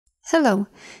Hello,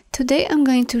 today I'm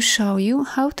going to show you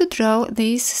how to draw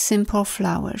these simple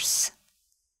flowers.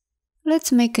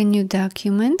 Let's make a new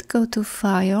document, go to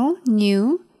File,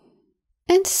 New,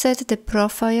 and set the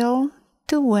profile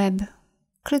to Web.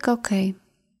 Click OK.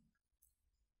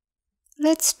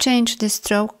 Let's change the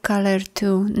stroke color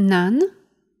to None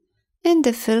and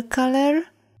the fill color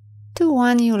to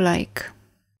one you like.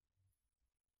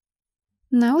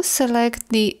 Now select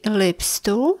the Ellipse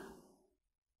tool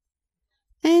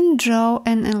and draw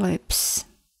an ellipse.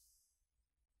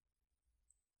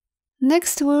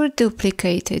 Next we'll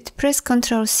duplicate it. Press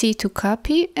Ctrl C to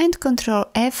copy and Ctrl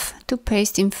F to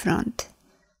paste in front.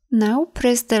 Now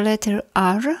press the letter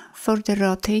R for the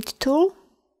rotate tool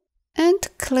and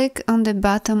click on the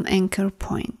bottom anchor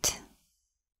point.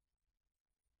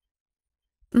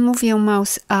 Move your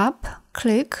mouse up,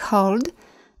 click, hold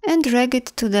and drag it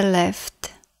to the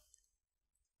left.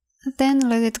 Then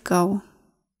let it go.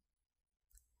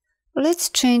 Let's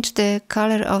change the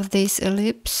color of this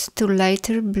ellipse to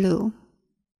lighter blue.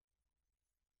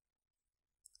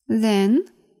 Then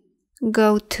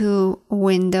go to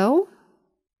Window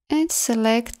and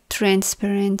select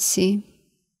Transparency.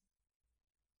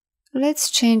 Let's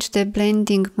change the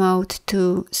blending mode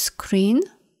to Screen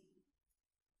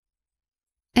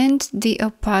and the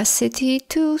opacity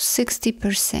to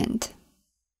 60%.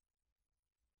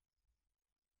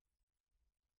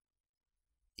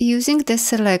 Using the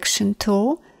Selection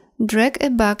tool, drag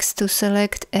a box to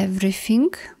select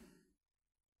everything.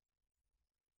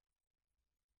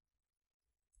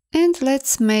 And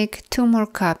let's make 2 more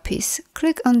copies.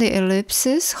 Click on the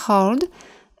ellipses, hold,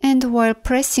 and while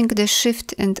pressing the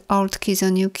Shift and Alt keys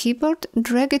on your keyboard,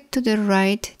 drag it to the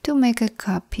right to make a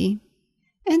copy.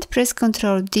 And press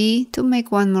Ctrl D to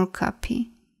make 1 more copy.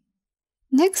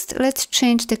 Next, let's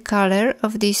change the color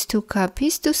of these 2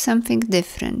 copies to something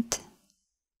different.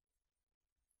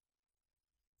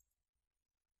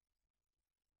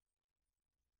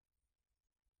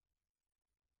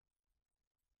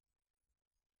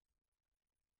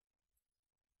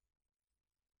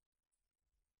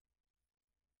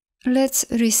 Let's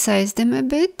resize them a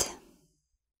bit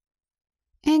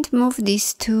and move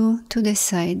these 2 to the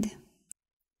side.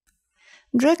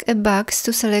 Drag a box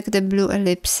to select the blue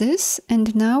ellipses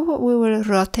and now we will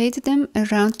rotate them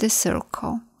around the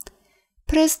circle.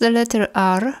 Press the letter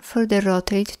R for the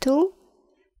rotate tool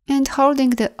and holding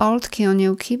the Alt key on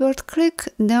your keyboard, click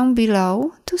down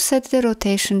below to set the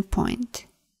rotation point.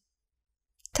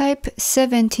 Type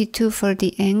 72 for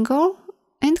the angle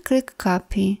and click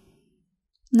Copy.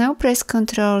 Now press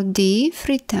Ctrl D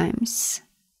 3 times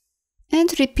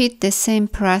and repeat the same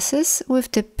process with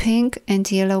the pink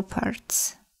and yellow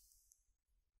parts.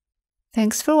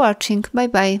 Thanks for watching, bye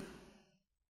bye.